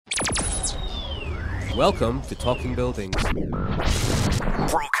Welcome to Talking Buildings. Broadcasting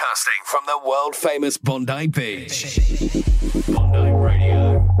from the world-famous Bondi Beach. Bondi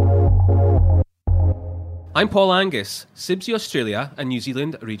Radio. I'm Paul Angus, CIBSE Australia and New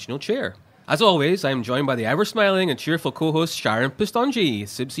Zealand Regional Chair. As always, I am joined by the ever-smiling and cheerful co-host Sharon Pistonji,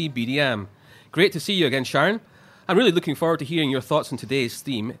 CIBSE BDM. Great to see you again, Sharon. I'm really looking forward to hearing your thoughts on today's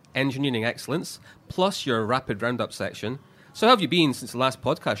theme, Engineering Excellence, plus your rapid roundup section. So how have you been since the last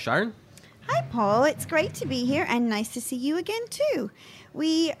podcast, Sharon? Hi, Paul. It's great to be here and nice to see you again, too.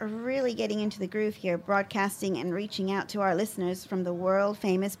 We are really getting into the groove here, broadcasting and reaching out to our listeners from the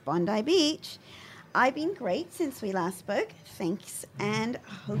world-famous Bondi Beach. I've been great since we last spoke. Thanks, and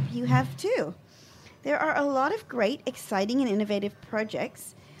hope you have, too. There are a lot of great, exciting and innovative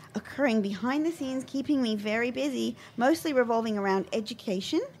projects occurring behind the scenes, keeping me very busy, mostly revolving around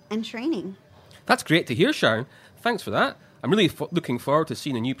education and training. That's great to hear, Sharon. Thanks for that. I'm really looking forward to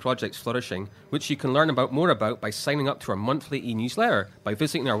seeing the new projects flourishing, which you can learn more about by signing up to our monthly e-newsletter by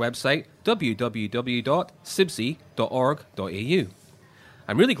visiting our website www.cibse.org.au.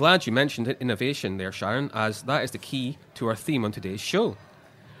 I'm really glad you mentioned innovation there, Sharon, as that is the key to our theme on today's show.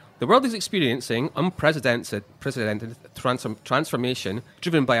 The world is experiencing unprecedented transformation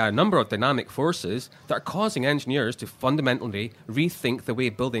driven by a number of dynamic forces that are causing engineers to fundamentally rethink the way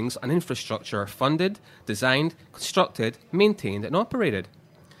buildings and infrastructure are funded, designed, constructed, maintained and operated.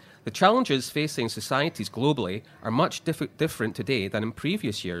 The challenges facing societies globally are much different today than in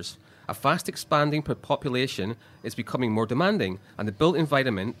previous years. A fast expanding population is becoming more demanding, and the built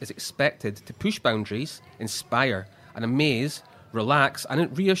environment is expected to push boundaries, inspire and amaze, relax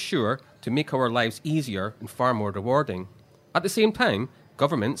and reassure to make our lives easier and far more rewarding. At the same time,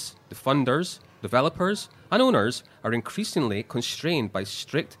 governments, the funders, developers and owners are increasingly constrained by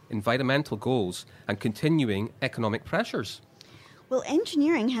strict environmental goals and continuing economic pressures. Well,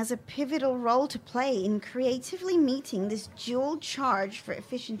 engineering has a pivotal role to play in creatively meeting this dual charge for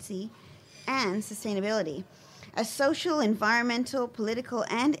efficiency and sustainability. As social, environmental, political,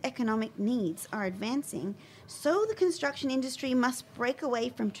 and economic needs are advancing, so the construction industry must break away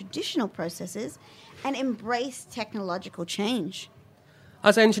from traditional processes and embrace technological change.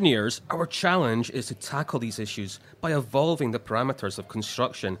 As engineers, our challenge is to tackle these issues by evolving the parameters of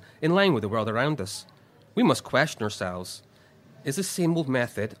construction in line with the world around us. We must question ourselves. Is the same old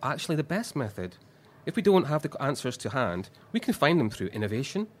method actually the best method? If we don't have the answers to hand, we can find them through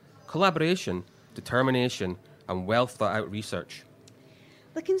innovation, collaboration, determination, and well-thought-out research.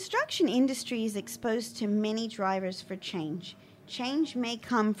 The construction industry is exposed to many drivers for change. Change may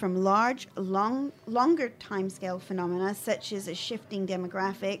come from longer timescale phenomena such as shifting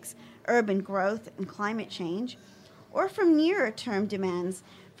demographics, urban growth, and climate change, or from nearer-term demands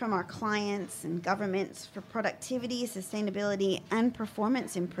from our clients and governments for productivity, sustainability, and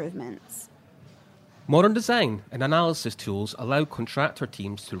performance improvements. Modern design and analysis tools allow contractor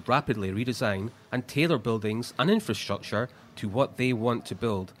teams to rapidly redesign and tailor buildings and infrastructure to what they want to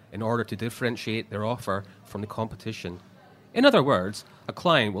build in order to differentiate their offer from the competition. In other words, a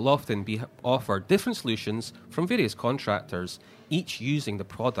client will often be offered different solutions from various contractors, each using the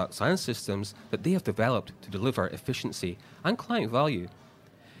products and systems that they have developed to deliver efficiency and client value.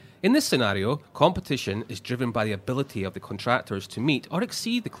 In this scenario, competition is driven by the ability of the contractors to meet or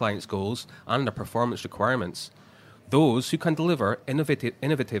exceed the client's goals and their performance requirements. Those who can deliver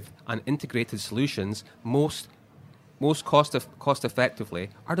innovative and integrated solutions most cost effectively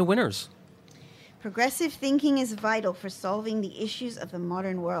are the winners. Progressive thinking is vital for solving the issues of the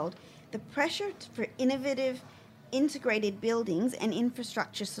modern world. The pressure for innovative, integrated buildings and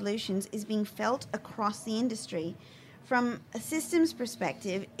infrastructure solutions is being felt across the industry. From a systems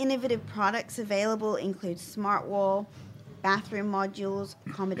perspective, innovative products available include smart wall, bathroom modules,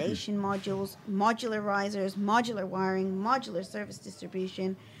 accommodation modules, modular risers, modular wiring, modular service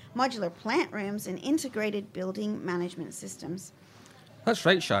distribution, modular plant rooms, and integrated building management systems. That's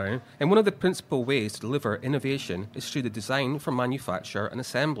right, Sharon. And one of the principal ways to deliver innovation is through the design for manufacture and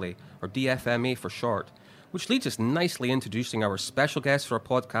assembly, or DFMA for short, which leads us nicely introducing our special guest for our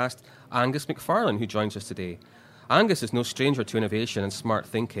podcast, Angus McFarlane, who joins us today. Angus is no stranger to innovation and smart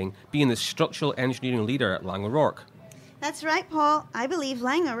thinking, being the structural engineering leader at Laing O'Rourke. That's right, Paul. I believe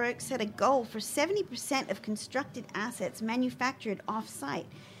Laing O'Rourke set a goal for 70% of constructed assets manufactured off-site.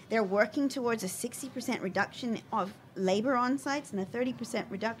 They're working towards a 60% reduction of labor on sites and a 30%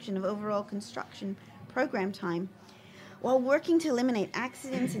 reduction of overall construction program time, while working to eliminate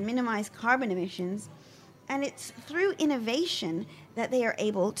accidents and minimize carbon emissions. And it's through innovation that they are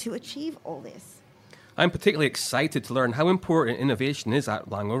able to achieve all this. I'm particularly excited to learn how important innovation is at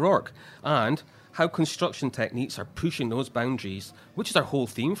Laing O'Rourke, and how construction techniques are pushing those boundaries, which is our whole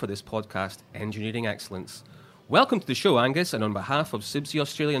theme for this podcast, Engineering Excellence. Welcome to the show, Angus, and on behalf of CIBSE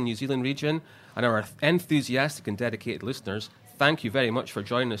Australia and New Zealand region and our enthusiastic and dedicated listeners, thank you very much for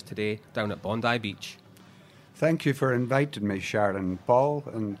joining us today down at Bondi Beach. Thank you for inviting me, Sharon and Paul,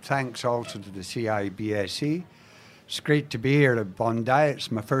 and thanks also to the CIBSE. It's great to be here at Bondi. It's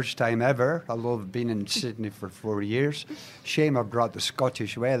my first time ever, although I've been in Sydney for 4 years. Shame I brought the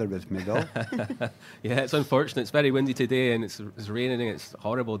Scottish weather with me, though. Yeah, it's unfortunate. It's very windy today and it's raining and it's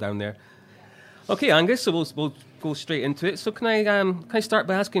horrible down there. Okay, Angus, so we'll go straight into it. So can I start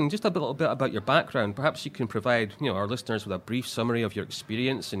by asking just a little bit about your background? Perhaps you can provide our listeners with a brief summary of your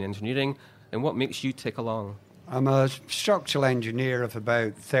experience in engineering and what makes you tick along. I'm a structural engineer of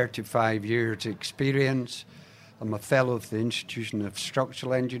about 35 years' experience. I'm a fellow of the Institution of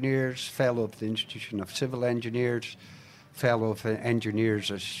Structural Engineers, fellow of the Institution of Civil Engineers, fellow of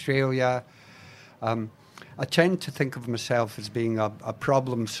Engineers Australia. I tend to think of myself as being a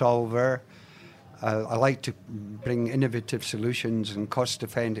problem solver. I like to bring innovative solutions and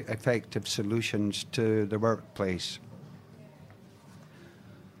cost-effective solutions to the workplace.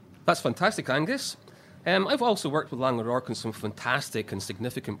 That's fantastic, Angus. I've also worked with Laing O'Rourke on some fantastic and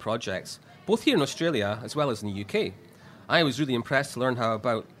significant projects, both here in Australia as well as in the UK. I was really impressed to learn how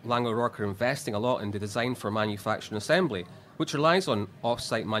about Laing O'Rourke are investing a lot in the design for manufacturing assembly, which relies on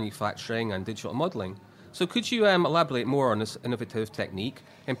off-site manufacturing and digital modelling. So could you elaborate more on this innovative technique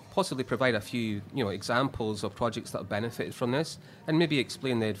and possibly provide a few examples of projects that have benefited from this and maybe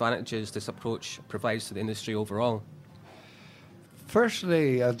explain the advantages this approach provides to the industry overall?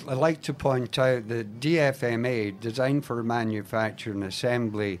 Firstly, I'd like to point out that DFMA, Design for Manufacturing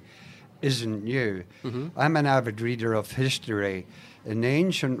Assembly, isn't new. Mm-hmm. I'm an avid reader of history, and the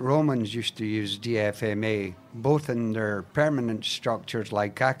ancient Romans used to use DFMA, both in their permanent structures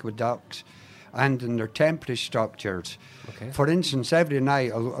like aqueducts and in their temporary structures. Okay. For instance, every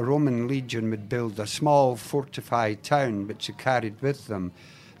night a Roman legion would build a small fortified town which they carried with them.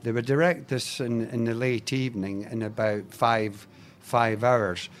 They would erect this in the late evening in about 5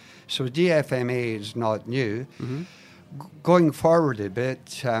 hours. So DFMA is not new. Mm-hmm. Going forward a bit,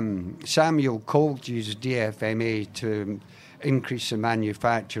 Samuel Colt used DFMA to increase the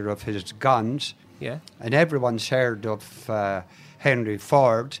manufacture of his guns. Yeah. And everyone's heard of Henry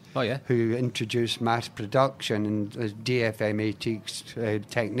Ford, who introduced mass production and DFMA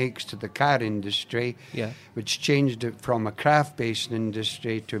techniques to the car industry, which changed it from a craft-based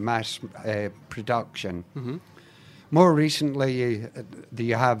industry to mass production. Mm-hmm. More recently,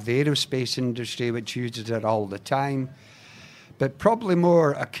 you have the aerospace industry, which uses it all the time. But probably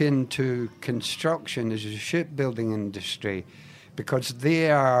more akin to construction is the shipbuilding industry, because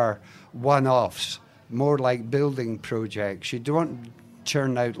they are one-offs, more like building projects. You don't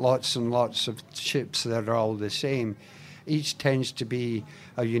churn out lots and lots of ships that are all the same. Each tends to be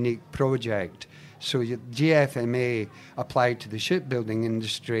a unique project. So DFMA applied to the shipbuilding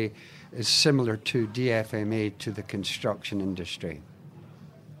industry is similar to DFMA to the construction industry.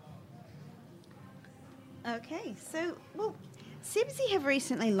 Okay, so, CIBSE have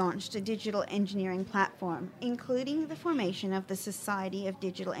recently launched a digital engineering platform, including the formation of the Society of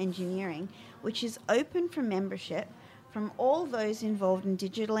Digital Engineering, which is open for membership from all those involved in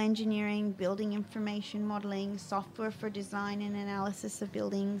digital engineering, building information modeling, software for design and analysis of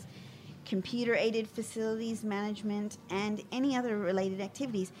buildings, computer-aided facilities management, and any other related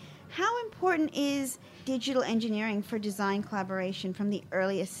activities. How important is digital engineering for design collaboration from the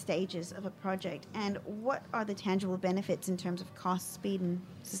earliest stages of a project, and what are the tangible benefits in terms of cost, speed, and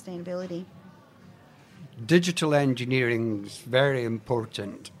sustainability? Digital engineering is very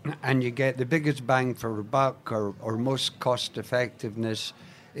important, and you get the biggest bang for the buck or most cost effectiveness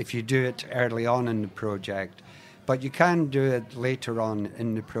if you do it early on in the project. But you can do it later on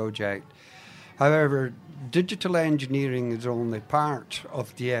in the project. However, digital engineering is only part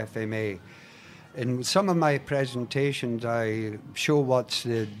of DFMA. In some of my presentations, I show what's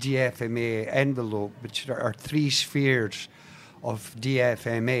the DFMA envelope, which are 3 spheres of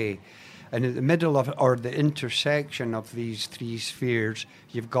DFMA. And in the middle of, or the intersection of these 3 spheres,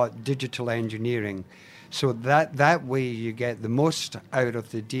 you've got digital engineering. So that way you get the most out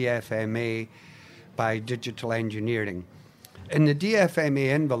of the DFMA by digital engineering. In the DFMA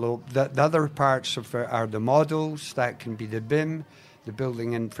envelope, the other parts of it are the models. That can be the BIM, the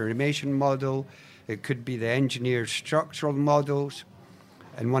Building Information Model. It could be the engineered structural models.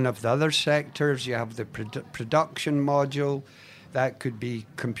 In one of the other sectors, you have the production module. That could be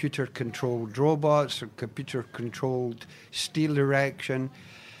computer-controlled robots or computer-controlled steel erection.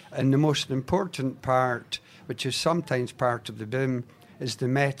 And the most important part, which is sometimes part of the BIM, is the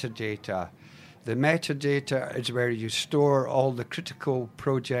metadata. The metadata is where you store all the critical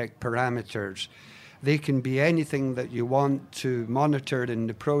project parameters. They can be anything that you want to monitor in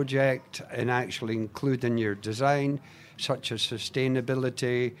the project and actually include in your design, such as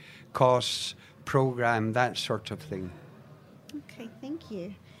sustainability, costs, program, that sort of thing. Okay, thank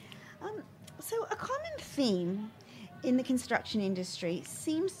you. So a common theme in the construction industry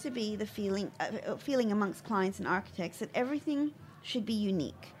seems to be the feeling amongst clients and architects that everything should be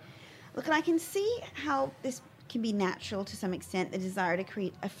unique. Look, and I can see how this can be natural to some extent, the desire to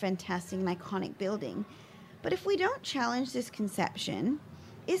create a fantastic and iconic building. But if we don't challenge this conception,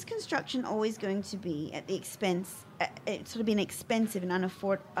 is construction always going to be at the expense, sort of be an expensive and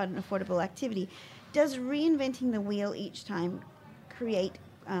unaffordable activity? Does reinventing the wheel each time create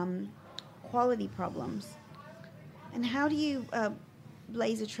quality problems? And how do you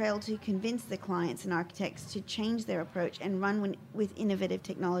blaze a trail to convince the clients and architects to change their approach and run with innovative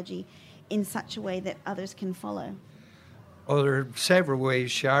technology in such a way that others can follow? Well, there are several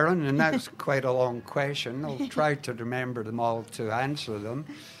ways, Sharon, and that's quite a long question. I'll try to remember them all to answer them.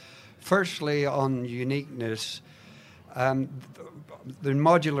 Firstly, on uniqueness, the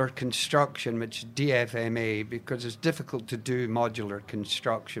modular construction, which is DFMA, because it's difficult to do modular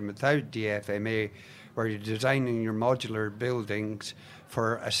construction without DFMA, where you're designing your modular buildings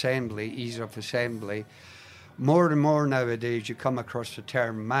for assembly, ease of assembly. More and more nowadays you come across the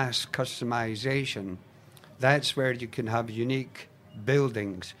term mass customization. That's where you can have unique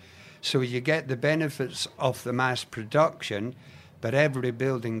buildings. So you get the benefits of the mass production, but every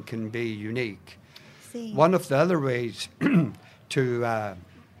building can be unique. See. One of the other ways to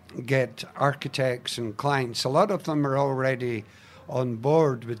get architects and clients, a lot of them are already on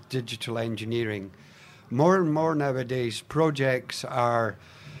board with digital engineering. More and more nowadays, projects are,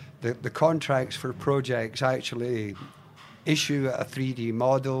 the contracts for projects actually issue a 3D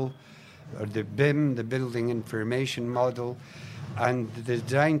model, or the BIM, the Building Information Model, and the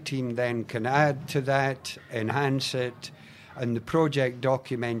design team then can add to that, enhance it, and the project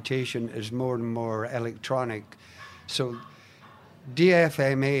documentation is more and more electronic. So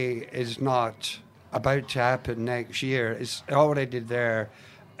DFMA is not about to happen next year. It's already there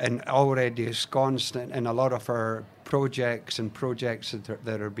and already ensconced in a lot of our projects and projects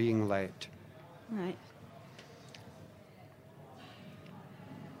that are being led. Right.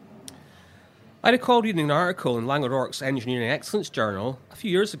 I recall reading an article in Laing O'Rourke's Engineering Excellence Journal a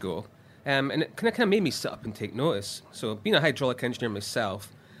few years ago, and it kind of made me sit up and take notice. So, being a hydraulic engineer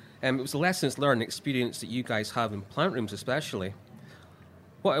myself, it was the lessons learned experience that you guys have in plant rooms especially.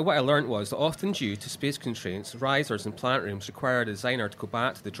 What I learned was that often due to space constraints, risers in plant rooms require a designer to go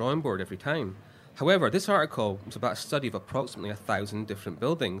back to the drawing board every time. However, this article was about a study of approximately 1,000 different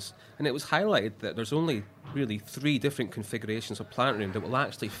buildings, and it was highlighted that there's only really 3 different configurations of plant room that will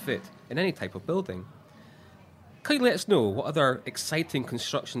actually fit in any type of building. Can you let us know what other exciting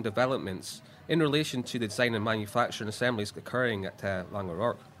construction developments in relation to the design and manufacture and assemblies occurring at Laing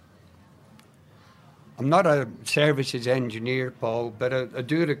O'Rourke? I'm not a services engineer, Paul, but I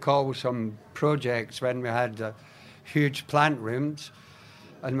do recall some projects when we had huge plant rooms,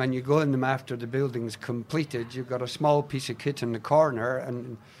 and when you go in them after the building's completed, you've got a small piece of kit in the corner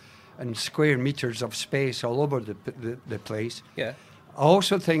and square meters of space all over the place. Yeah. I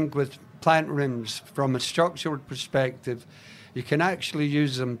also think with plant rooms, from a structural perspective, you can actually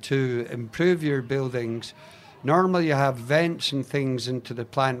use them to improve your buildings. Normally you have vents and things into the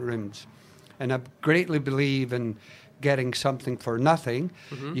plant rooms, and I greatly believe in getting something for nothing.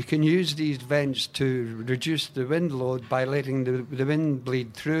 Mm-hmm. You can use these vents to reduce the wind load by letting the wind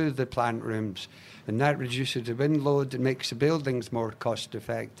bleed through the plant rooms, and that reduces the wind load and makes the buildings more cost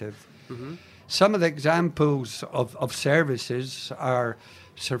effective. Mm-hmm. Some of the examples of services are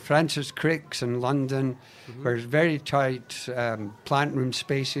Sir Francis Crick's in London, mm-hmm. where it's very tight plant room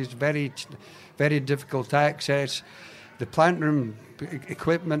spaces, very difficult access. The plant room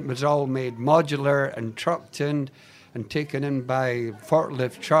equipment was all made modular and trucked in and taken in by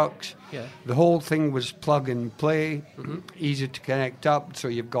forklift trucks. Yeah. The whole thing was plug and play, mm-hmm. easy to connect up, so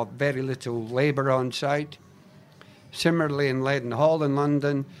you've got very little labour on site. Similarly in Leadenhall in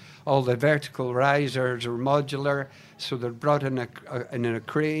London, all the vertical risers are modular, so they're brought in a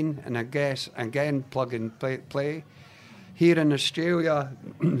crane, and I guess, again, plug and play. Here in Australia,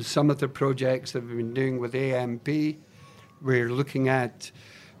 some of the projects that we've been doing with AMP, we're looking at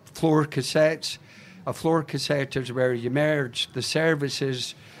floor cassettes. A floor cassette is where you merge the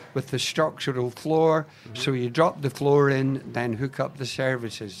services with the structural floor, mm-hmm. so you drop the floor in, then hook up the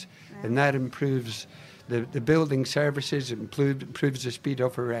services, and that improves the building services, improves the speed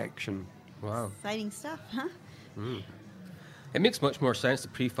of erection. Wow. Exciting stuff, huh? Mm. It makes much more sense to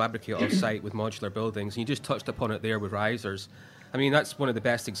prefabricate off-site with modular buildings, and you just touched upon it there with risers. I mean, that's one of the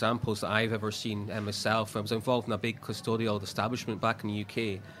best examples that I've ever seen myself. I was involved in a big custodial establishment back in the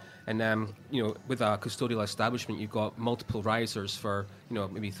UK, and with a custodial establishment, you've got multiple risers for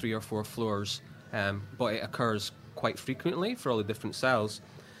maybe 3 or 4 floors, but it occurs quite frequently for all the different cells.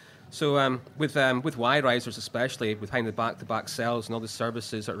 So with Y risers, especially with behind the back-to-back cells and all the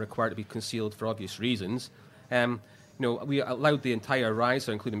services that are required to be concealed for obvious reasons. We allowed the entire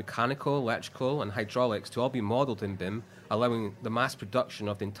riser, including mechanical, electrical, and hydraulics, to all be modelled in BIM, allowing the mass production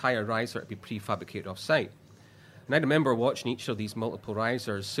of the entire riser to be prefabricated off-site. And I remember watching each of these multiple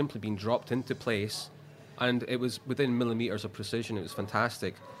risers simply being dropped into place, and it was within millimetres of precision. It was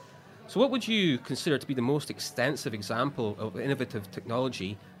fantastic. So what would you consider to be the most extensive example of innovative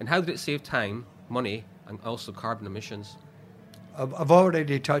technology, and how did it save time, money, and also carbon emissions? I've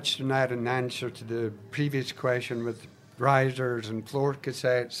already touched on that in answer to the previous question with risers and floor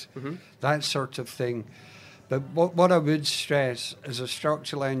cassettes, that sort of thing. But what I would stress as a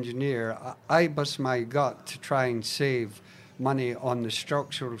structural engineer, I bust my gut to try and save money on the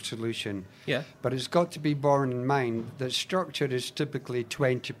structural solution. Yeah. But it's got to be borne in mind that structure is typically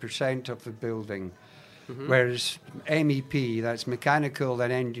 20% of the building, whereas MEP, that's mechanical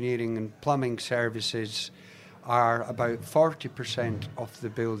and engineering and plumbing services, are about 40% of the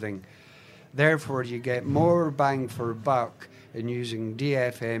building. Therefore, you get more bang for buck in using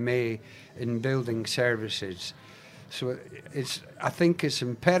DFMA in building services. So I think it's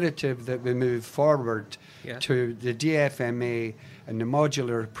imperative that we move forward to the DFMA and the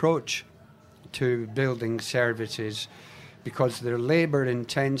modular approach to building services, because they're labour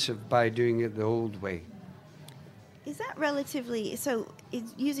intensive by doing it the old way. Is that relatively, so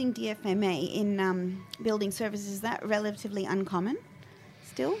is using DFMA in building services, is that relatively uncommon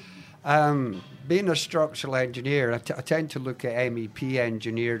still? Being a structural engineer, I tend to look at MEP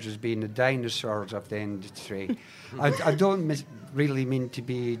engineers as being the dinosaurs of the industry. I don't really mean to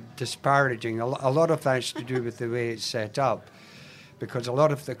be disparaging. A lot of that's to do with the way it's set up, because a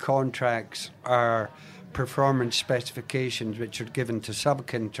lot of the contracts are performance specifications which are given to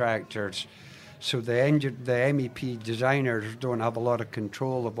subcontractors. So the MEP designers don't have a lot of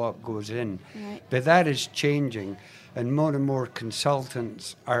control of what goes in. Right. But that is changing, and more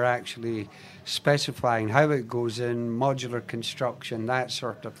consultants are actually specifying how it goes in, modular construction, that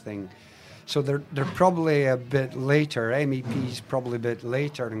sort of thing. So they're probably a bit later, MEP's probably a bit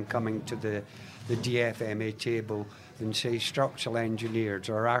later in coming to the DFMA table than, say, structural engineers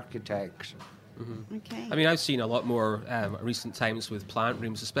or architects. Okay. I mean, I've seen a lot more recent times with plant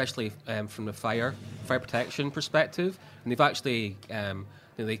rooms, especially from the fire protection perspective, and they've actually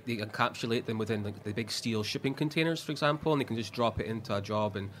they encapsulate them within the big steel shipping containers, for example, and they can just drop it into a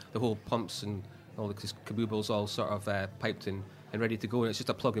job, and the whole pumps and all the caboodles all sort of piped and ready to go, and it's just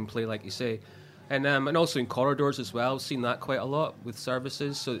a plug and play, like you say. And also in corridors as well, I've seen that quite a lot with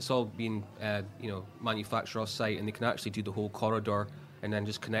services. So it's all been manufactured off site, and they can actually do the whole corridor and then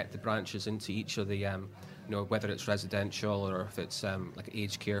just connect the branches into each of the whether it's residential or if it's like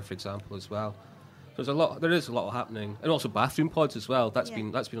aged care, for example, as well. So there is a lot happening, and also bathroom pods as well. That's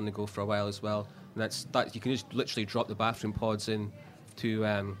been on the go for a while as well. And that you can just literally drop the bathroom pods in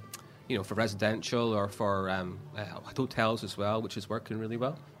to for residential or for hotels as well, which is working really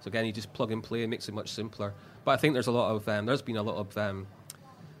well. So again, you just plug and play, it makes it much simpler. But I think there's been a lot of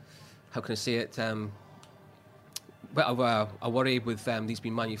how can I say it? Bit of a worry with these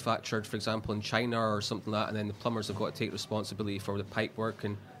being manufactured, for example, in China or something like that, and then the plumbers have got to take responsibility for the pipe work,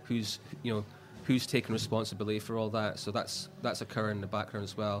 and who's taking responsibility for all that. So that's occurring in the background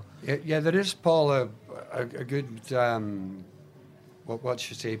as well. Yeah, there is, Paul, a good what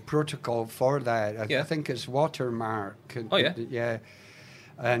should I say, protocol for that. I think it's Watermark. Oh yeah. Yeah,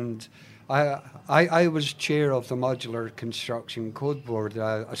 and I was chair of the Modular Construction Code Board.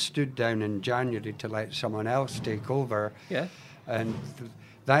 I stood down in January to let someone else take over. Yeah. And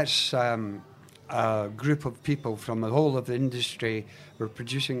that's a group of people from the whole of the industry were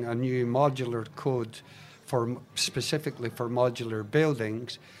producing a new modular code specifically for modular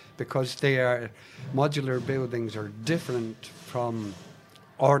buildings, because modular buildings are different from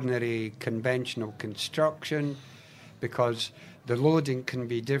ordinary conventional construction, because the loading can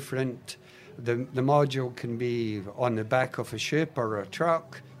be different. The module can be on the back of a ship or a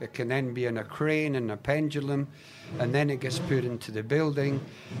truck. It can then be in a crane and a pendulum, and then it gets put into the building.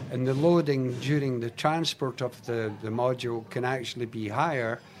 And the loading during the transport of the module can actually be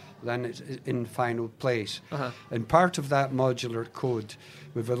higher than it's in final place. Uh-huh. And part of that modular code,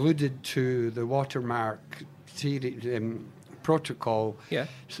 we've alluded to the Watermark protocol. Yeah.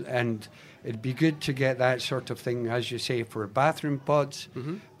 And it'd be good to get that sort of thing, as you say, for bathroom pods.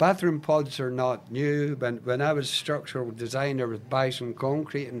 Mm-hmm. Bathroom pods are not new. When I was structural designer with Bison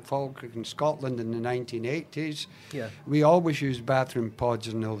Concrete in Falkirk in Scotland in the 1980s, Yeah. we always used bathroom pods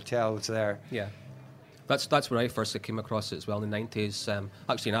in the hotels there. Yeah. That's where I first came across it as well in the 90s,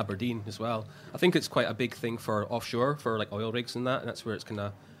 actually in Aberdeen as well. I think it's quite a big thing for offshore, for like oil rigs and that, and that's where it's kind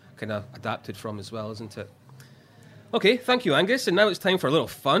of adapted from as well, isn't it? Okay, thank you, Angus, and now it's time for a little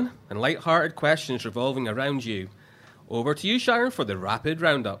fun and light-hearted questions revolving around you. Over to you, Sharon, for the Rapid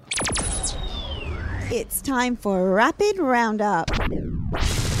Roundup. It's time for Rapid Roundup.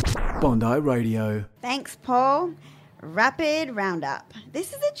 Bondi Radio. Thanks, Paul. Rapid Roundup.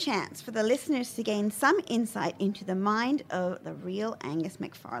 This is a chance for the listeners to gain some insight into the mind of the real Angus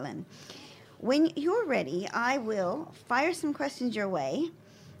McFarlane. When you're ready, I will fire some questions your way,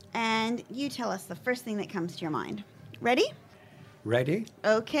 and you tell us the first thing that comes to your mind. Ready? Ready?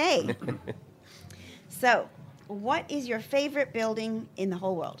 Okay. So, what is your favorite building in the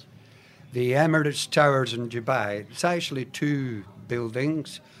whole world? The Emirates Towers in Dubai. It's actually two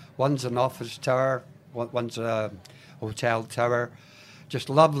buildings. One's an office tower, one's a hotel tower. Just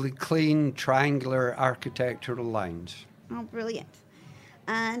lovely, clean, triangular architectural lines. Oh, brilliant.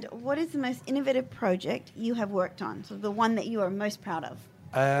 And what is the most innovative project you have worked on? So the one that you are most proud of?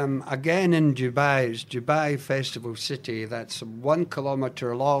 Again in Dubai, it's Dubai Festival City. That's 1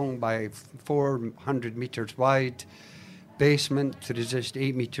 kilometre long by 400 metres wide. Basement to resist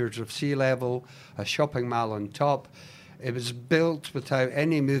 8 metres of sea level. A shopping mall on top. It was built without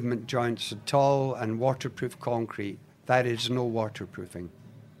any movement joints at all and waterproof concrete. That is no waterproofing.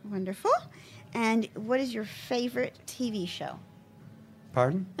 Wonderful. And what is your favorite TV show?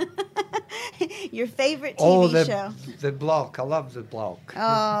 Pardon? Your favorite TV show? The Block. I love The Block.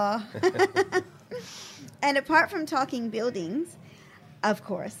 Oh. And apart from talking buildings, of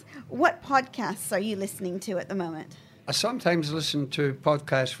course, what podcasts are you listening to at the moment? I sometimes listen to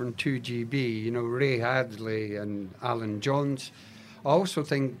podcasts from 2GB, you know, Ray Hadley and Alan Jones. I also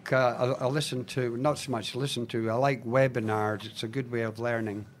think I listen to, not so much listen to, I like webinars. It's a good way of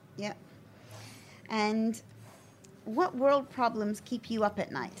learning. Yeah. And what world problems keep you up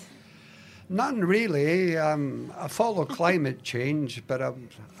at night? None really. I follow climate change, but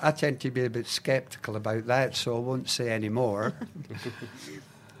I tend to be a bit sceptical about that, so I won't say any more.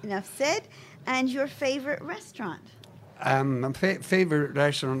 Enough said. And your favorite restaurant? My favourite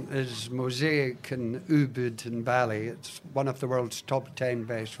restaurant is Mosaic in Ubud in Bali. It's one of the world's top 10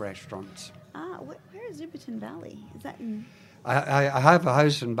 best restaurants. Where is Ubud Valley? Is that in... I have a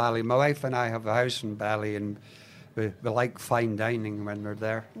house in Bali. My wife and I have a house in Bali, and we like fine dining when we're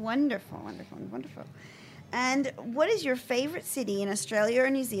there. Wonderful, wonderful, wonderful. And what is your favourite city in Australia or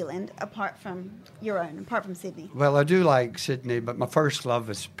New Zealand apart from your own, apart from Sydney? Well, I do like Sydney, but my first love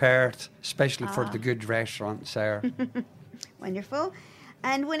is Perth, especially for the good restaurants there. Wonderful.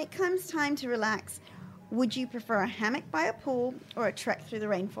 And when it comes time to relax, would you prefer a hammock by a pool or a trek through the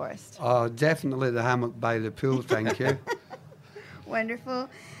rainforest? Oh, definitely the hammock by the pool, thank you. Wonderful.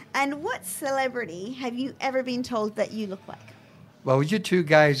 And what celebrity have you ever been told that you look like? Well, you two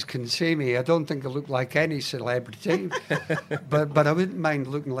guys can see me. I don't think I look like any celebrity, but I wouldn't mind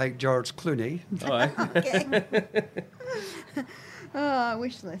looking like George Clooney. All right. Okay.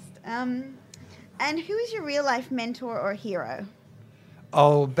 Wish list. And who is your real life mentor or hero?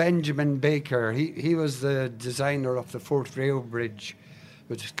 Oh, Benjamin Baker. He was the designer of the Forth Rail Bridge,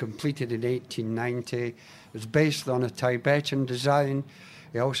 which was completed in 1890. It was based on a Tibetan design.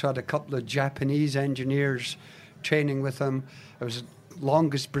 He also had a couple of Japanese engineers training with him. It was the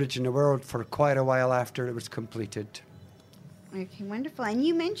longest bridge in the world for quite a while after it was completed. Okay, wonderful. And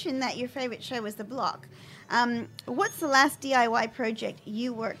you mentioned that your favourite show was The Block. What's the last DIY project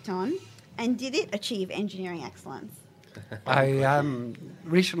you worked on, and did it achieve engineering excellence? I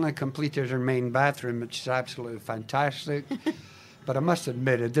recently completed our main bathroom, which is absolutely fantastic. But I must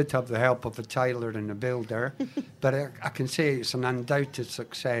admit, I did have the help of a tiler and a builder. But I can say it's an undoubted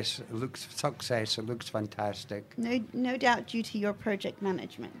success. It looks fantastic. No doubt due to your project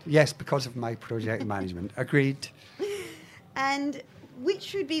management. Yes, because of my project management. Agreed. And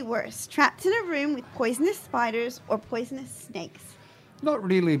which would be worse, trapped in a room with poisonous spiders or poisonous snakes? Not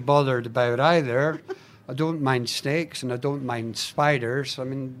really bothered about either. I don't mind snakes and I don't mind spiders. I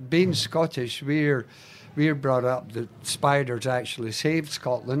mean, being Scottish, we're brought up that spiders actually saved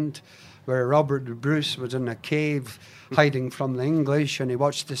Scotland, where Robert the Bruce was in a cave hiding from the English, and he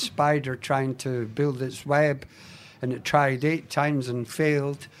watched the spider trying to build its web, and it tried 8 times and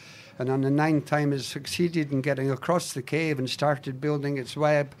failed. And on the 9th time it succeeded in getting across the cave and started building its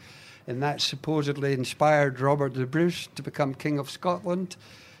web. and that supposedly inspired Robert the Bruce to become King of Scotland.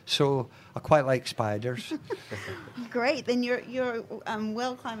 So I quite like spiders. Great, then you're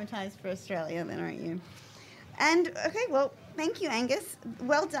well climatized for Australia, then, aren't you? And okay, well, thank you, Angus.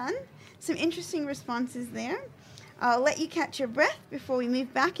 Well done. Some interesting responses there. I'll let you catch your breath before we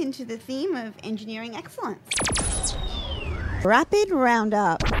move back into the theme of engineering excellence. Rapid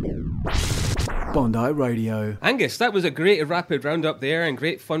Roundup. Bondi Radio. Angus, that was a great rapid roundup there and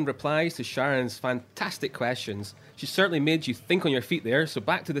great fun replies to Sharon's fantastic questions. She certainly made you think on your feet there, so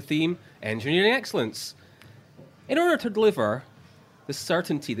back to the theme, engineering excellence. In order to deliver the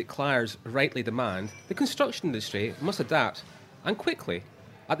certainty that clients rightly demand, the construction industry must adapt, and quickly.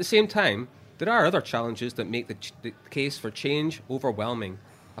 At the same time, there are other challenges that make the case for change overwhelming.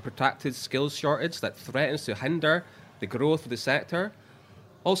 A protracted skills shortage that threatens to hinder the growth of the sector,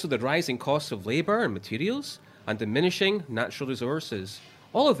 also the rising costs of labour and materials, and diminishing natural resources.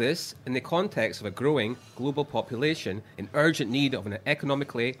 All of this in the context of a growing global population in urgent need of an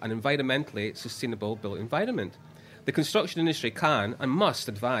economically and environmentally sustainable built environment. The construction industry can and must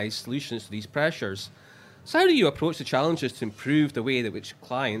devise solutions to these pressures. So how do you approach the challenges to improve the way that which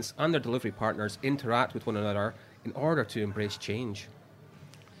clients and their delivery partners interact with one another in order to embrace change?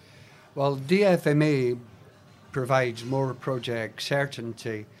 Well, DFMA provides more project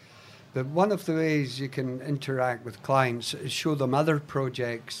certainty, but one of the ways you can interact with clients is show them other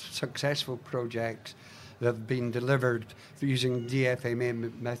projects, successful projects that have been delivered using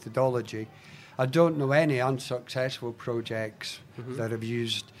DFMA methodology. I don't know any unsuccessful projects that have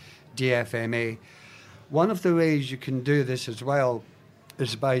used DFMA. One of the ways you can do this as well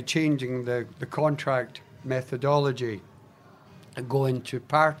is by changing the contract methodology and go into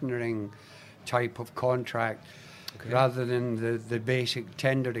partnering type of contract rather than the basic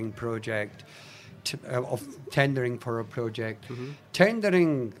tendering project of tendering for a project.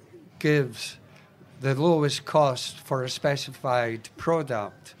 Tendering gives the lowest cost for a specified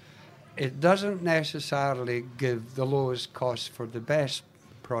product. It doesn't necessarily give the lowest cost for the best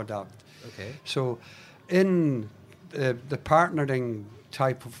product. Okay. So in the partnering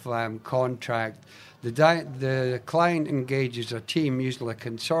type of contract, the client engages a team, usually a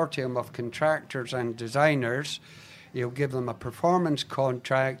consortium of contractors and designers. You'll give them a performance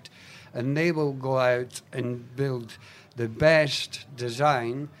contract, and they will go out and build the best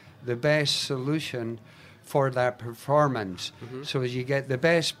design, the best solution for that performance. So you get the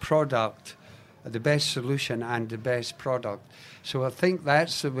best product, the best solution, and the best product. So I think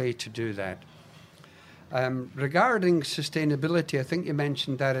that's the way to do that. Regarding sustainability, I think you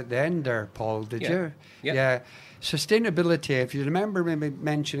mentioned that at the end there, Paul, did you? Yeah. Sustainability, if you remember me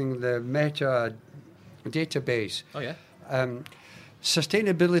mentioning the Meta database. Oh, yeah.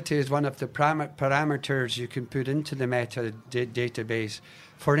 Sustainability is one of the parameters you can put into the Meta database.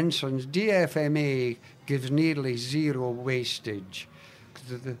 For instance, DFMA gives nearly zero wastage.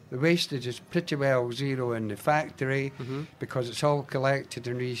 The wastage is pretty well zero in the factory because it's all collected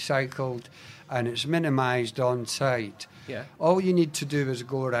and recycled, and it's minimised on site. Yeah. All you need to do is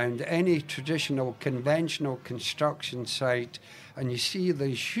go around any traditional, conventional construction site and you see the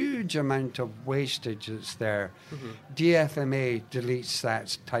huge amount of wastage that's there. DFMA deletes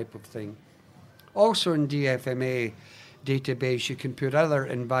that type of thing. Also in DFMA database, you can put other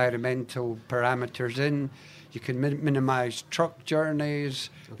environmental parameters in. You can minimise truck journeys,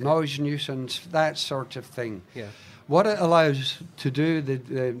 noise nuisance, that sort of thing. Yeah. What it allows to do,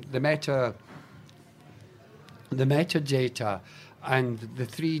 the metadata and the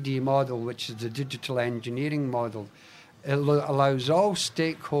 3D model, which is the digital engineering model, it allows all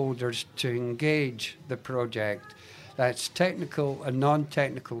stakeholders to engage the project. That's technical and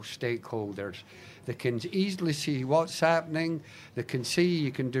non-technical stakeholders. They can easily see what's happening. They can see,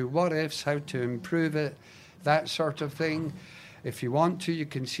 you can do what-ifs, how to improve it, that sort of thing. If you want to, you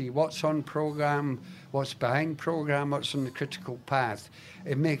can see what's on program, what's behind program, what's on the critical path.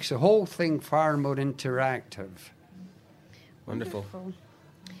 It makes the whole thing far more interactive. Wonderful.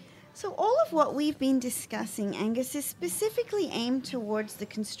 So all of what we've been discussing, Angus, is specifically aimed towards the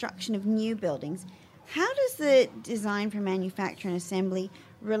construction of new buildings. How does the design for manufacture and assembly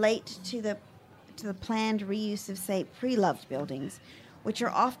relate to the planned reuse of, say, pre-loved buildings, which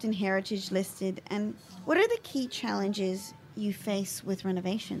are often heritage listed, and what are the key challenges you face with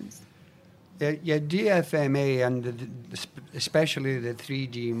renovations? Yeah, DFMA and especially the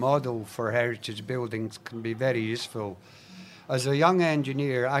 3D model for heritage buildings can be very useful. As a young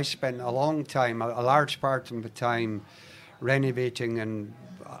engineer, I spent a long time, a large part of the time, renovating and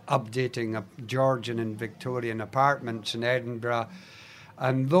updating Georgian and Victorian apartments in Edinburgh.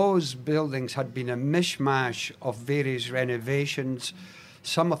 And those buildings had been a mishmash of various renovations.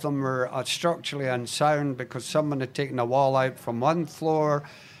 Some of them were structurally unsound because someone had taken a wall out from one floor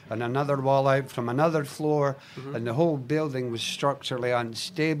and another wall out from another floor, and the whole building was structurally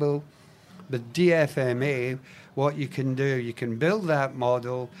unstable. With DFMA, what you can do, you can build that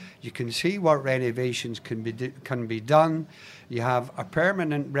model, you can see what renovations can be done. You have a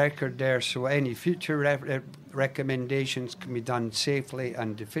permanent record there, so any future recommendations can be done safely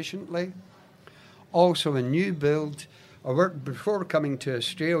and efficiently. Also, a new build. I worked before coming to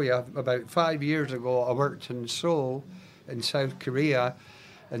Australia about 5 years ago. I worked in Seoul, in South Korea,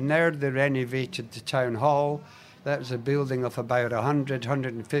 and there they renovated the town hall. That was a building of about 100,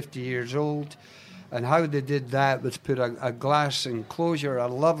 150 years old. And how they did that was put a glass enclosure, a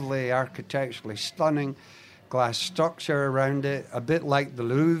lovely, architecturally stunning glass structure around it, a bit like the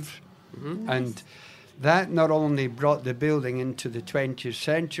Louvre. And that not only brought the building into the 20th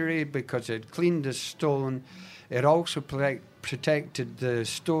century because it cleaned the stone, it also protected the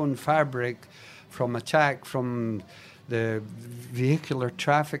stone fabric from attack from the vehicular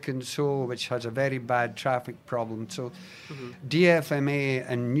traffic in Seoul, which has a very bad traffic problem. So DFMA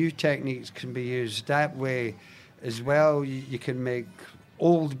and new techniques can be used that way as well. You can make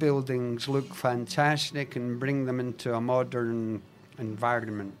old buildings look fantastic and bring them into a modern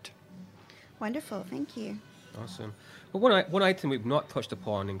environment. Wonderful, thank you. Awesome. Well, one item we've not touched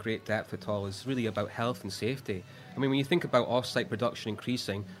upon in great depth at all is really about health and safety. I mean, when you think about off-site production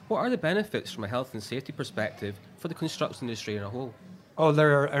increasing, what are the benefits from a health and safety perspective for the construction industry in a whole? Oh,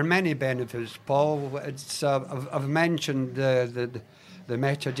 there are many benefits, Paul. It's I've mentioned the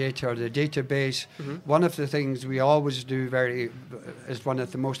metadata or the database. One of the things we always do is one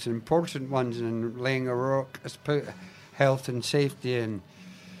of the most important ones in laying a rock is put health and safety in.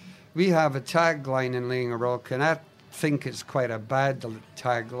 We have a tagline in laying a rock, and I think it's quite a bad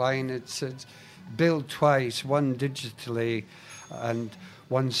tagline. It's build twice, one digitally and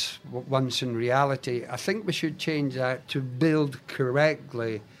once in reality. I think we should change that to build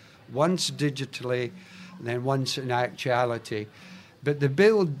correctly, once digitally and then once in actuality. But the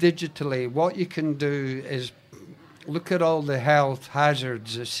build digitally, what you can do is look at all the health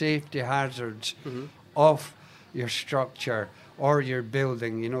hazards, the safety hazards of your structure or your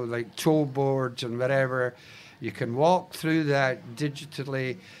building, like toe boards and whatever. You can walk through that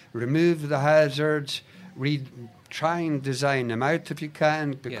digitally, remove the hazards, try and design them out if you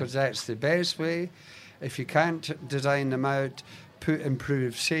can, because that's the best way. If you can't design them out, put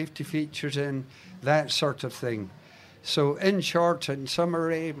improved safety features in, that sort of thing. So in short, in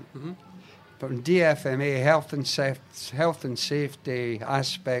summary, from DFMA, health and safety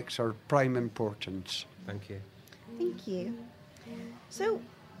aspects are prime importance. Thank you. Thank you. So,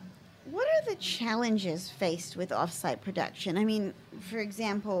 what are the challenges faced with off-site production? I mean, for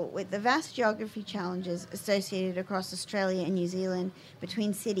example, with the vast geography challenges associated across Australia and New Zealand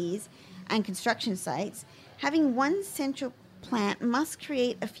between cities and construction sites, having one central plant must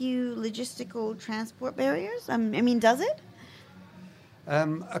create a few logistical transport barriers? I mean, does it?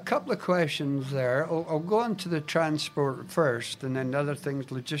 A couple of questions there. I'll go on to the transport first, and then the other things,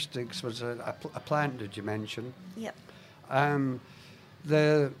 logistics was a plant that you mentioned. Yep.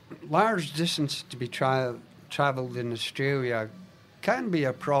 The large distance to be travelled in Australia can be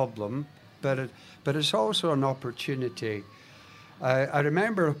a problem, but it's also an opportunity. I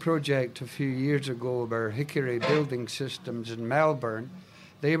remember a project a few years ago where Hickory Building Systems in Melbourne,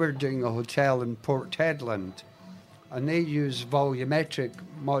 they were doing a hotel in Port Hedland, and they use volumetric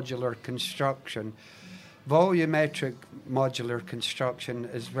modular construction. Volumetric modular construction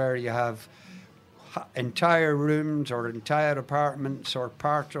is where you have entire rooms or entire apartments or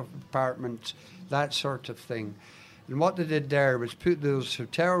part of apartments, that sort of thing. And what they did there was put those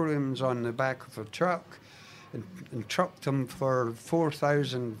hotel rooms on the back of a truck and trucked them for about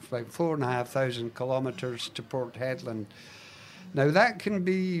 4,500 kilometres to Port Hedland. Now that can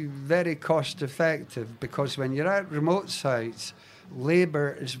be very cost effective because when you're at remote sites,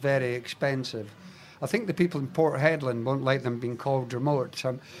 labour is very expensive. I think the people in Port Hedland won't like them being called remote.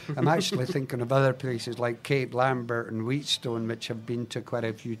 So I'm actually thinking of other places like Cape Lambert and Wheatstone, which I've been to quite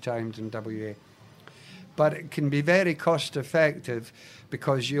a few times in WA. But it can be very cost effective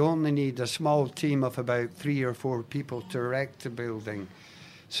because you only need a small team of about 3 or 4 people to erect the building.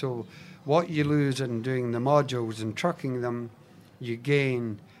 So what you lose in doing the modules and trucking them, you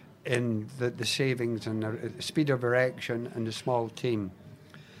gain in the savings and the speed of erection and the small team.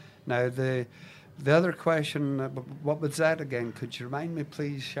 Now the other question, what was that again? Could you remind me,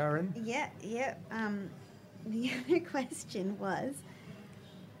 please, Sharon? Yeah. The other question was,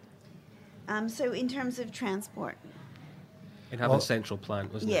 so in terms of transport. And having a central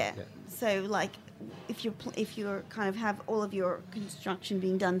plant, wasn't it? Yeah. So, like, if you're kind of have all of your construction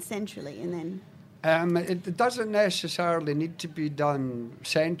being done centrally and then? It doesn't necessarily need to be done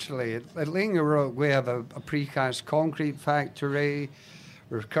centrally. At Lingarook, we have a precast concrete factory.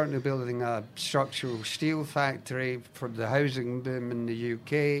 We're currently building a structural steel factory for the housing boom in the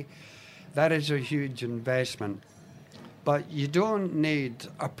UK. That is a huge investment. But you don't need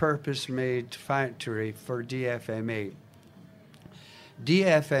a purpose-made factory for DFMA.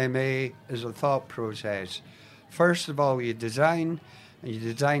 DFMA is a thought process. First of all, you design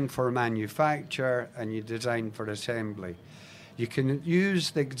for manufacture, and you design for assembly. You can use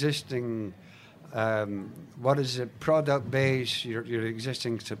the existing, product base, your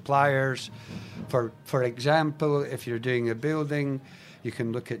existing suppliers. For example, if you're doing a building, you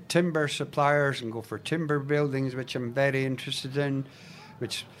can look at timber suppliers and go for timber buildings, which I'm very interested in,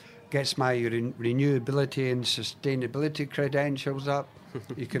 which gets my renewability and sustainability credentials up.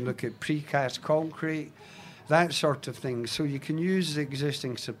 You can look at precast concrete, that sort of thing. So you can use the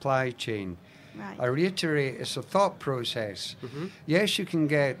existing supply chain. Right. I reiterate, it's a thought process. Mm-hmm. Yes, you can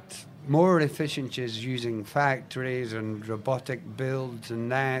get more efficiencies using factories and robotic builds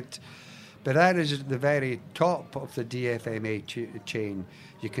and that, but that is at the very top of the DFMA chain.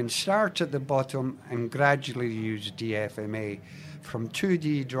 You can start at the bottom and gradually use DFMA from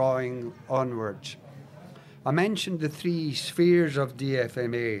 2D drawing onwards. I mentioned the 3 spheres of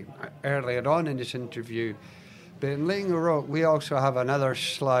DFMA earlier on in this interview, but in Lingarook we also have another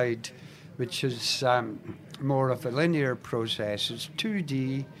slide which is more of a linear process. It's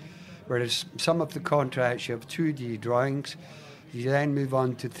 2D, whereas some of the contracts you have 2D drawings. You then move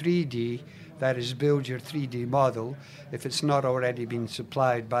on to 3D, that is build your 3D model if it's not already been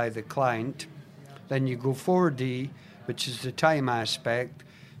supplied by the client. Then you go 4D, which is the time aspect.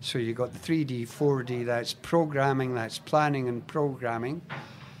 So you got the 3D, 4D, that's programming, that's planning and programming.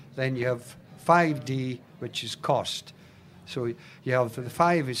 Then you have 5D, which is cost. So you have the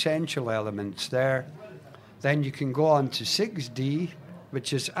 5 essential elements there. Then you can go on to 6D,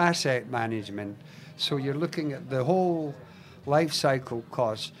 which is asset management. So you're looking at the whole life cycle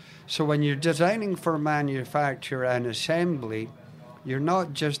cost. So when you're designing for manufacture and assembly, you're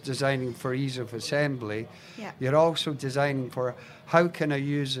not just designing for ease of assembly, you're also designing for how can I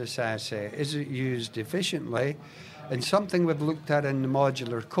use this asset? Is it used efficiently? And something we've looked at in the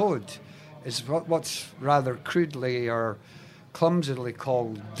modular code is what's rather crudely or clumsily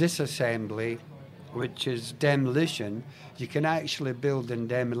called disassembly, which is demolition. You can actually build in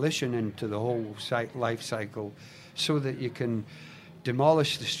demolition into the whole life cycle so that you can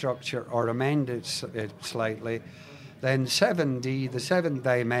demolish the structure or amend it slightly. Then 7D, the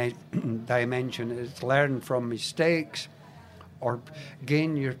 7th dimension is learn from mistakes or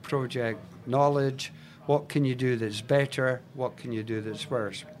gain your project knowledge. What can you do that's better? What can you do that's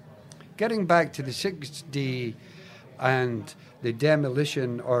worse? Getting back to the 6D and the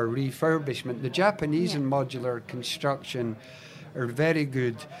demolition or refurbishment, the Japanese in modular construction are very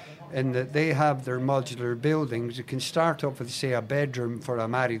good in that they have their modular buildings. You can start off with, say, a bedroom for a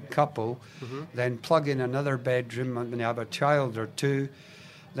married couple, then plug in another bedroom when you have a child or two.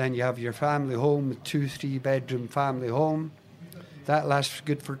 Then you have your family home, 2-3 bedroom family home. That lasts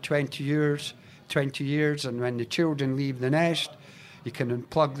good for 20 years. And when the children leave the nest, you can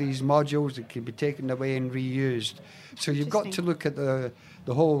unplug these modules. It can be taken away and reused. So you've got to look at the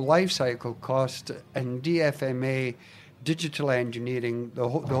whole life cycle cost, and DFMA, digital engineering, the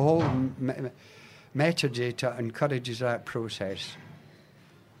whole metadata encourages that process.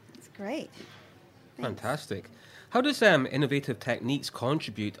 That's great. Thanks. Fantastic. How does innovative techniques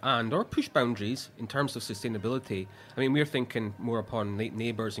contribute and or push boundaries in terms of sustainability? I mean, we're thinking more upon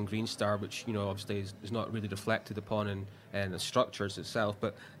Neighbours and Green Star, which, you know, obviously is not really reflected upon in the structures itself.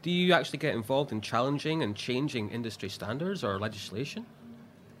 But do you actually get involved in challenging and changing industry standards or legislation?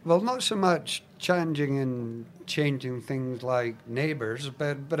 Well, not so much changing things like Neighbours,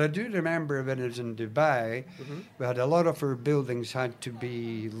 but I do remember when I was in Dubai, we had a lot of our buildings had to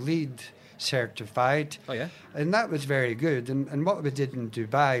be LEED certified. Oh, yeah? And that was very good. And what we did in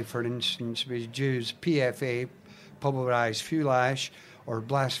Dubai, for instance, was use PFA, pulverized fuel ash, or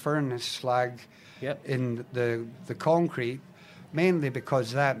blast furnace slag in the concrete, mainly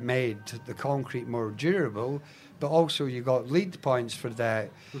because that made the concrete more durable, but also you got LEED points for that.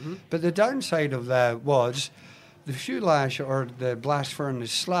 But the downside of that was the fuel ash or the blast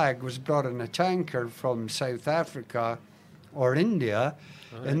furnace slag was brought in a tanker from South Africa or India,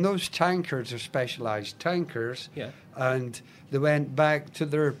 and those tankers are specialised tankers, and they went back to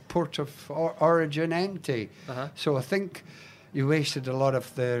their port of origin empty. So I think you wasted a lot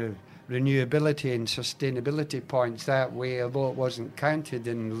of the renewability and sustainability points that way, although it wasn't counted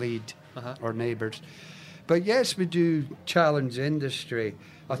in LEED. our neighbours. But yes, we do challenge industry.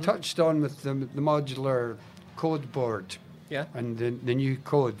 I touched on with the modular code board and the new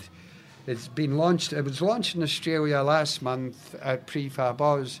code. It's been launched. It was launched in Australia last month at Prefab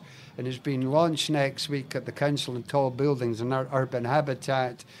Oz, and it's been launched next week at the Council on Tall Buildings and Urban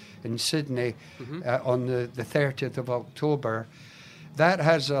Habitat in Sydney on the 30th of October. That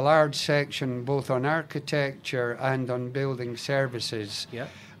has a large section both on architecture and on building services. Yeah.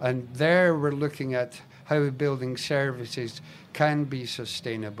 And there we're looking at how building services can be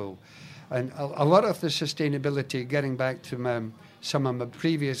sustainable. And a lot of the sustainability, getting back to some of my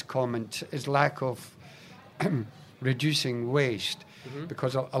previous comments, is lack of reducing waste.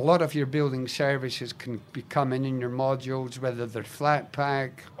 Because a lot of your building services can be coming in your modules, whether they're flat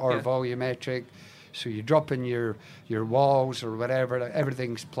pack or volumetric. So you drop in your walls or whatever,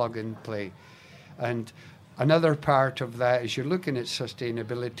 everything's plug and play. And another part of that is you're looking at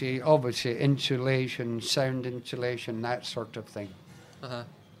sustainability, obviously insulation, sound insulation, that sort of thing.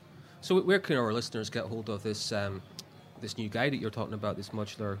 So where can our listeners get hold of this this new guide that you're talking about, this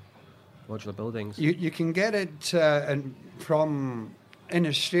modular buildings? You can get it from in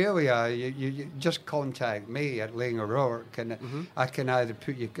Australia. You just contact me at Laing O'Rourke, and I can either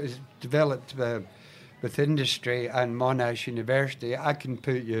put you, because it's developed with industry and Monash University, I can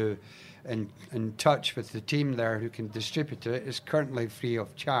put you in touch with the team there who can distribute it. It's currently free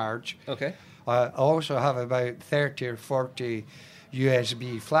of charge. Okay. I also have about 30 or 40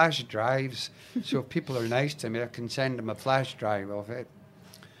 USB flash drives, so if people are nice to me, I can send them a flash drive of it.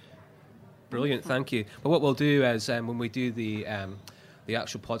 Brilliant, thank you. But what we'll do is when we do the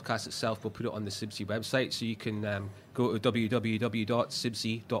actual podcast itself, we'll put it on the CIBSE website, so you can go to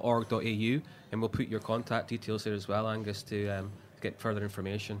www.cibse.org.au, and we'll put your contact details there as well, Angus, to get further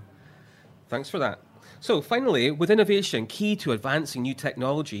information. Thanks for that. So finally, with innovation key to advancing new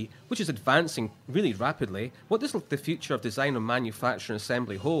technology, which is advancing really rapidly, what does the future of design and manufacture and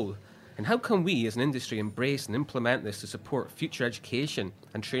assembly hold? And how can we as an industry embrace and implement this to support future education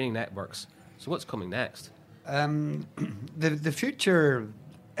and training networks? So what's coming next? The future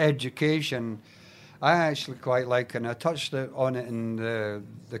education, I actually quite like, and I touched on it in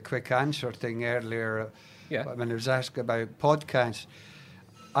the quick answer thing earlier when I was asked about podcasts.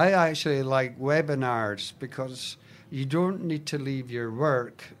 I actually like webinars because you don't need to leave your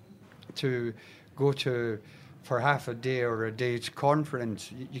work to go to for half a day or a day's conference.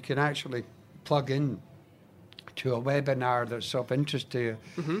 You can actually plug in to a webinar that's of interest to you.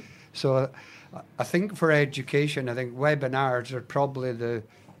 So I think for education, I think webinars are probably the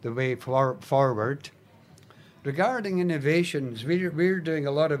way forward. Regarding innovations, we're doing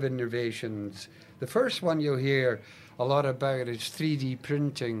a lot of innovations. The first one you'll hear a lot about is 3D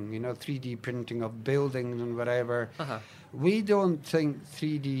printing, 3D printing of buildings and whatever. We don't think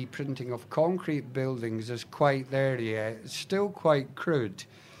 3D printing of concrete buildings is quite there yet. It's still quite crude.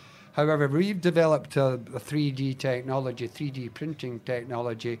 However, we've developed a 3D technology, 3D printing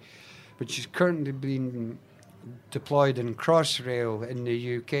technology, which is currently being deployed in Crossrail in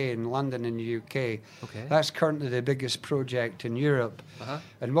the UK, in London in the UK. Okay. That's currently the biggest project in Europe.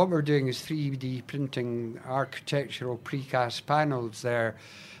 And what we're doing is 3D printing architectural precast panels there.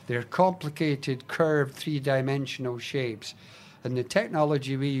 They're complicated, curved, three-dimensional shapes. And the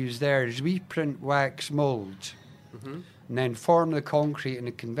technology we use there is we print wax molds and then form the concrete in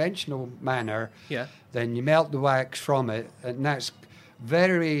a conventional manner. Then you melt the wax from it, and that's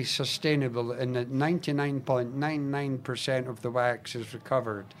very sustainable, and 99.99% of the wax is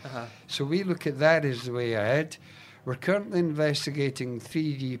recovered. So we look at that as the way ahead. We're currently investigating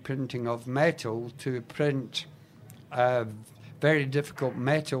 3D printing of metal to print very difficult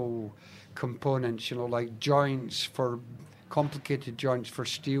metal components, like joints for complicated joints for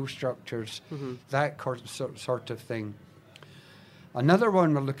steel structures, that sort of thing. Another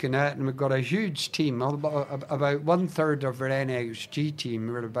one we're looking at, and we've got a huge team, about 1/3 of our NXG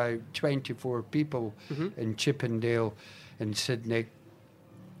team, we're about 24 people in Chippendale in Sydney,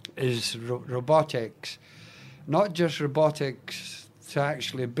 is robotics. Not just robotics to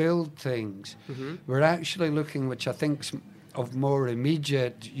actually build things. We're actually looking, which I think's of more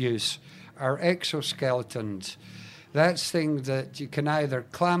immediate use, are exoskeletons. That's things that you can either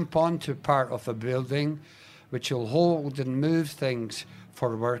clamp onto part of a building, which will hold and move things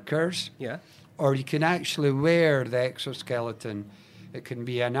for workers. Or you can actually wear the exoskeleton. It can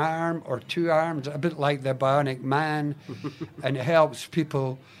be an arm or two arms, a bit like the Bionic Man, and it helps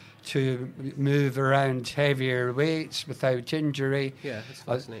people to move around heavier weights without injury. That's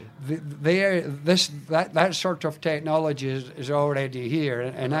fascinating. That sort of technology is already here,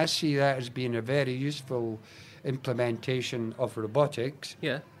 and I see that as being a very useful implementation of robotics.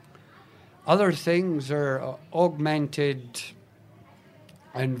 Other things are augmented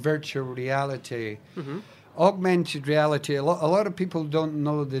and virtual reality. Augmented reality, a lot of people don't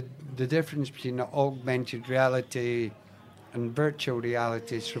know the difference between augmented reality and virtual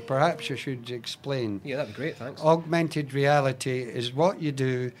reality, so perhaps I should explain. Yeah, that'd be great, thanks. Augmented reality is what you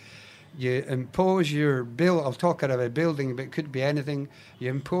do. You impose your build. I'll talk about a building, but it could be anything. You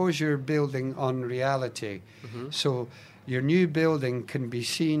impose your building on reality. So your new building can be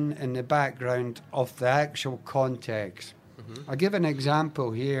seen in the background of the actual context. I'll give an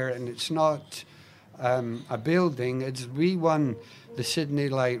example here, and it's not a building. We won the Sydney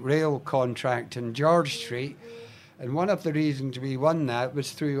Light Rail contract in George Street, and one of the reasons we won that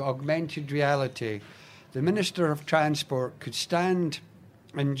was through augmented reality. The Minister of Transport could stand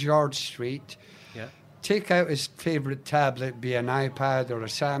in George Street, take out his favourite tablet, be an iPad or a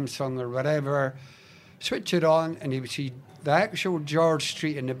Samsung or whatever, switch it on, and he would see the actual George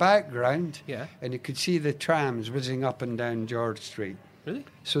Street in the background, and he could see the trams whizzing up and down George Street. Really?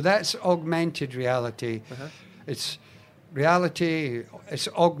 So that's augmented reality. It's reality. It's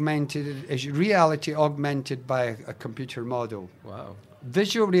augmented. It's reality augmented by a computer model. Wow.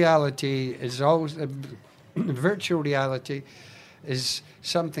 Visual reality is always virtual reality is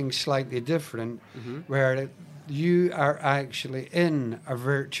something slightly different, where you are actually in a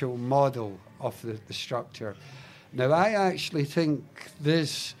virtual model of the structure. Now, I actually think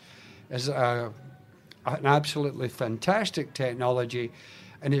this is an absolutely fantastic technology,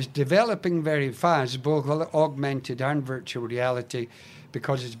 and is developing very fast, both augmented and virtual reality,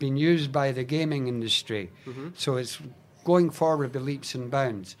 because it's been used by the gaming industry. So it's going forward with leaps and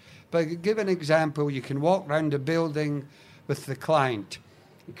bounds. But to give an example, you can walk around a building with the client.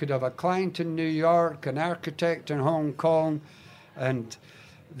 You could have a client in New York, an architect in Hong Kong, and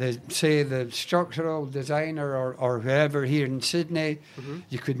the structural designer or whoever here in Sydney.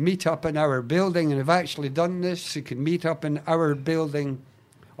 You could meet up in our building, and I've actually done this. You could meet up in our building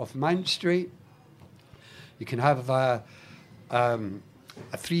of Mount Street. You can have a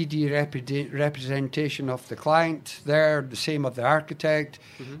 3D representation of the client there, the same of the architect.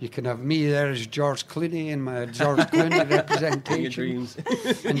 You can have me there as George Clooney in my George Clooney representation. Your dreams.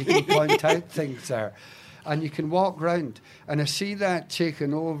 And you can point out things there. And you can walk around. And I see that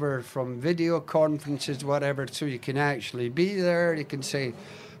taken over from video conferences, whatever, so you can actually be there. You can say,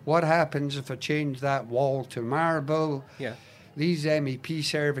 what happens if I change that wall to marble? These MEP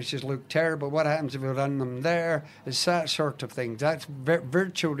services look terrible. What happens if we run them there? It's that sort of thing. That's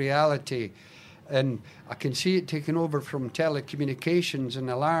virtual reality. And I can see it taking over from telecommunications in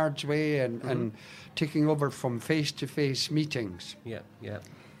a large way, and taking over from face-to-face meetings.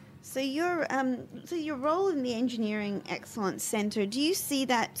 So your role in the Engineering Excellence Centre, do you see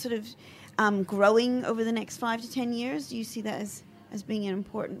that sort of growing over the next 5 to 10 years? Do you see that as being an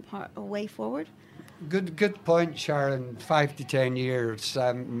important a way forward? Good point, Sharon. 5 to 10 years.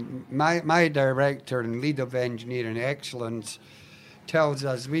 My director and lead of Engineering Excellence tells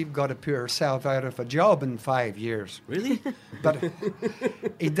us we've got to put ourselves out of a job in 5 years. Really? But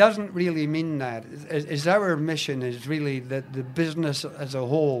it doesn't really mean that. Our mission is really that the business as a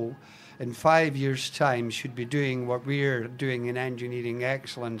whole in 5 years' time should be doing what we're doing in Engineering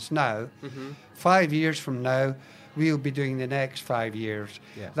Excellence now. 5 years from now, we'll be doing the next 5 years.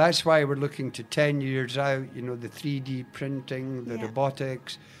 That's why we're looking to 10 years out, the 3D printing, the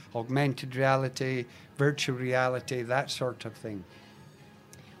robotics, augmented reality, virtual reality, that sort of thing.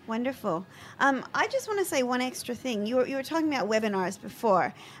 Wonderful. I just want to say one extra thing. You were talking about webinars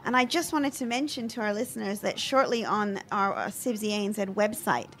before, and I just wanted to mention to our listeners that shortly on our CIBSE ANZ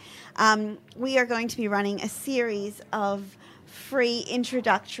website, we are going to be running a series of free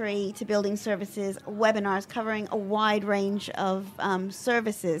introductory to building services webinars covering a wide range of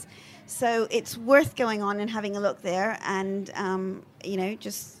services. So it's worth going on and having a look there, and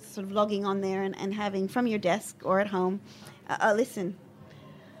just sort of logging on there and having from your desk or at home a listen.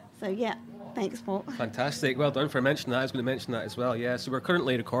 So thanks, Paul. Fantastic. Well done for mentioning that. I was going to mention that as well. So we're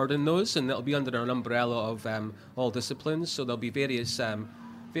currently recording those, and it'll be under an umbrella of all disciplines. So there'll be various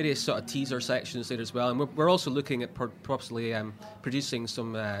sort of teaser sections there as well. And we're also looking at possibly producing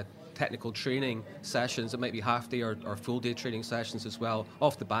some technical training sessions that might be half-day or full-day training sessions as well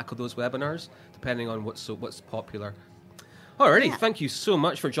off the back of those webinars, depending on what's popular. Alrighty, thank you so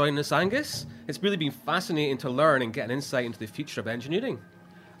much for joining us, Angus. It's really been fascinating to learn and get an insight into the future of engineering.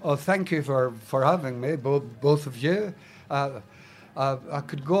 Oh, thank you for having me, both of you. I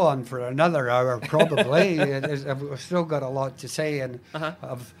could go on for another hour, probably. I've still got a lot to say, and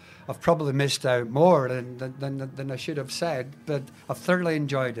I've probably missed out more than I should have said, but I've thoroughly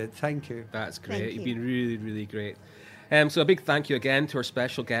enjoyed it. Thank you. That's great. Thank you. You've been really, really great. So a big thank you again to our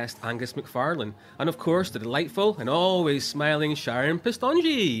special guest, Angus McFarlane. And of course, the delightful and always smiling Sharon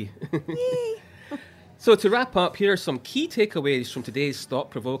Pistongi. So to wrap up, here are some key takeaways from today's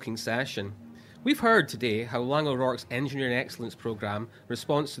thought-provoking session. We've heard today how Laing O'Rourke's Engineering Excellence Programme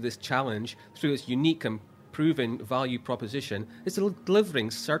responds to this challenge through its unique and proven value proposition is delivering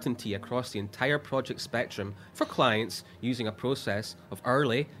certainty across the entire project spectrum for clients using a process of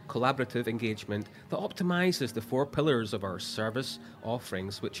early, collaborative engagement that optimises the 4 pillars of our service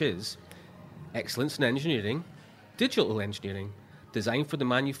offerings, which is excellence in engineering, digital engineering, design for the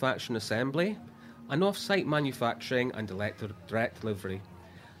manufacturing assembly, and off-site manufacturing and direct delivery.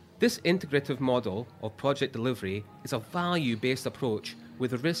 This integrative model of project delivery is a value-based approach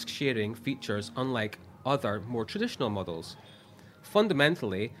with risk-sharing features unlike other, more traditional models.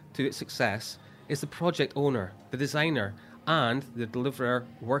 Fundamentally, to its success is the project owner, the designer, and the deliverer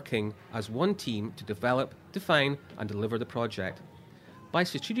working as one team to develop, define, and deliver the project. By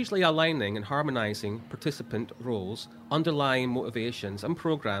strategically aligning and harmonizing participant roles, underlying motivations, and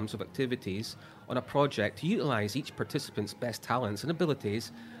programs of activities on a project to utilize each participant's best talents and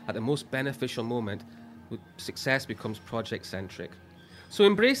abilities at the most beneficial moment, success becomes project-centric. So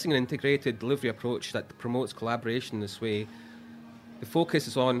embracing an integrated delivery approach that promotes collaboration in this way, the focus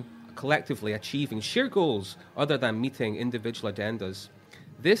is on collectively achieving shared goals other than meeting individual addendas.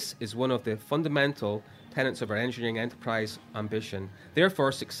 This is one of the fundamental tenets of our engineering enterprise ambition.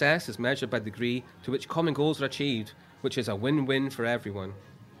 Therefore, success is measured by the degree to which common goals are achieved, which is a win-win for everyone.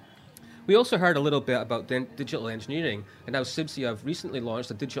 We also heard a little bit about digital engineering and how CIBSE have recently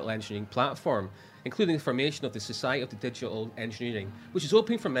launched a digital engineering platform, including the formation of the Society of the Digital Engineering, which is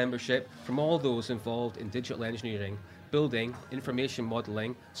open for membership from all those involved in digital engineering, building, information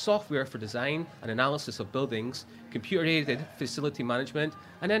modelling, software for design and analysis of buildings, computer-aided facility management,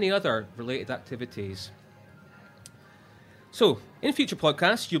 and any other related activities. So, in future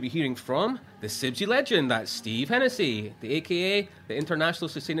podcasts, you'll be hearing from the CIBSE legend, that's Steve Hennessy, the AKA the International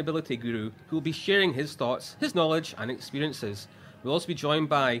Sustainability Guru, who will be sharing his thoughts, his knowledge, and experiences. We'll also be joined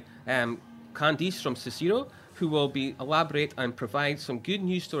by Candice from Cicero, who will be elaborate and provide some good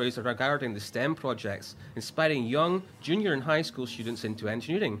news stories regarding the STEM projects, inspiring young junior and high school students into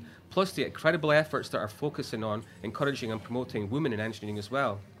engineering, plus the incredible efforts that are focusing on encouraging and promoting women in engineering as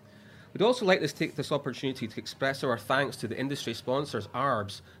well. We'd also like to take this opportunity to express our thanks to the industry sponsors,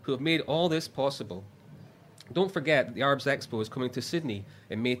 ARBS, who have made all this possible. Don't forget that the ARBS Expo is coming to Sydney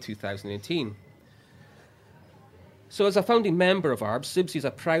in May 2018. So as a founding member of ARBS, CIBSE is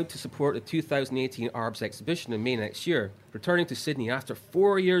proud to support the 2018 ARBS exhibition in May next year, returning to Sydney after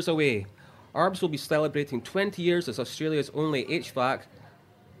 4 years away. ARBS will be celebrating 20 years as Australia's only HVAC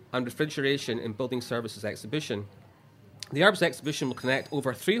and refrigeration in building services exhibition. The ARBS exhibition will connect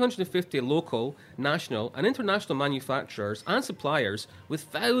over 350 local, national and international manufacturers and suppliers with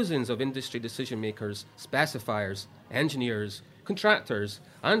thousands of industry decision makers, specifiers, engineers, contractors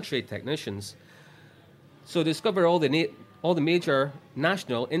and trade technicians. So discover all the major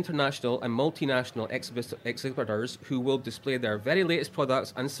national, international and multinational exhibitors who will display their very latest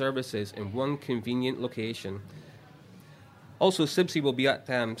products and services in one convenient location. Also, CIBSE will be at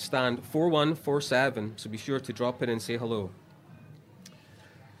stand 4147, so be sure to drop in and say hello.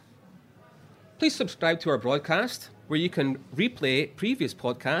 Please subscribe to our broadcast, where you can replay previous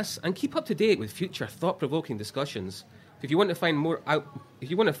podcasts and keep up to date with future thought-provoking discussions. If you want to find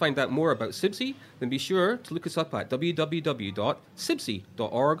out more about CIBSE, then be sure to look us up at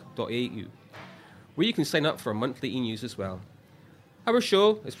www.cibse.org.au, where you can sign up for our monthly e-news as well. Our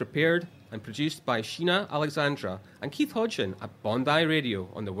show is prepared and produced by Sheena Alexandra and Keith Hodgson at Bondi Radio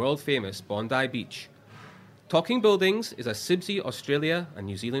on the world-famous Bondi Beach. Talking Buildings is a CIBSE Australia and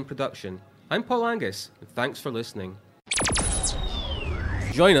New Zealand production. I'm Paul Angus, and thanks for listening.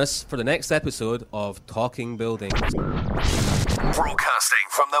 Join us for the next episode of Talking Buildings. Broadcasting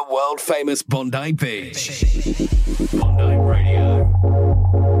from the world-famous Bondi Beach. Bondi